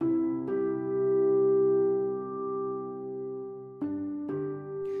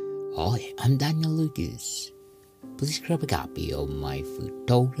Hi, I'm Daniel Lucas. Please grab a copy of my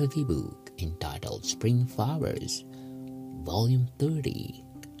photography book entitled Spring Flowers, Volume 30,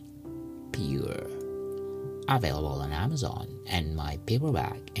 Pure. Available on Amazon, and my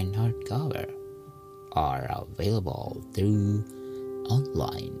paperback and hardcover are available through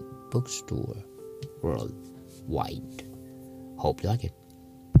online bookstore worldwide. Hope you like it.